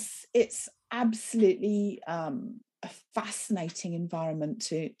it's absolutely a fascinating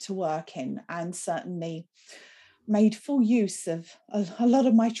environment to work in, and certainly made full use of a lot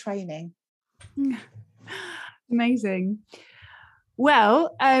of my training. Amazing.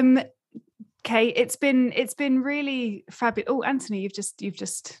 Well, Kate, it's been really fabulous. Oh, Anthony, you've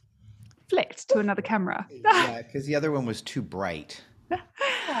just flicked to another camera. Yeah, because the other one was too bright.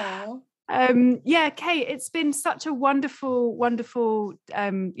 Kate, it's been such a wonderful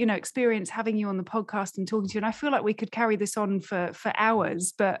experience having you on the podcast and talking to you, and I feel like we could carry this on for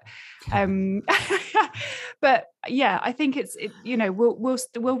hours, but but yeah, I think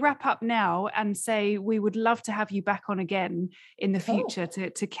we'll wrap up now and say we would love to have you back on again in the future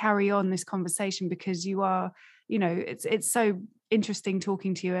to carry on this conversation, because you are, it's so interesting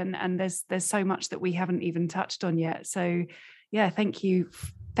talking to you, and there's so much that we haven't even touched on yet. So yeah, thank you.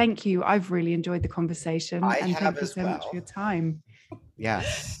 I've really enjoyed the conversation. And thank you so much for your time.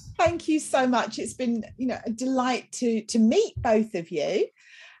 Yes. Thank you so much. It's been, a delight to meet both of you.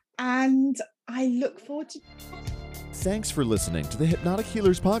 And I look forward to... Thanks for listening to the Hypnotic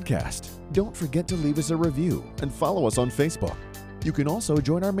Healers podcast. Don't forget to leave us a review and follow us on Facebook. You can also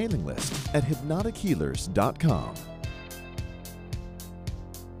join our mailing list at hypnotichealers.com.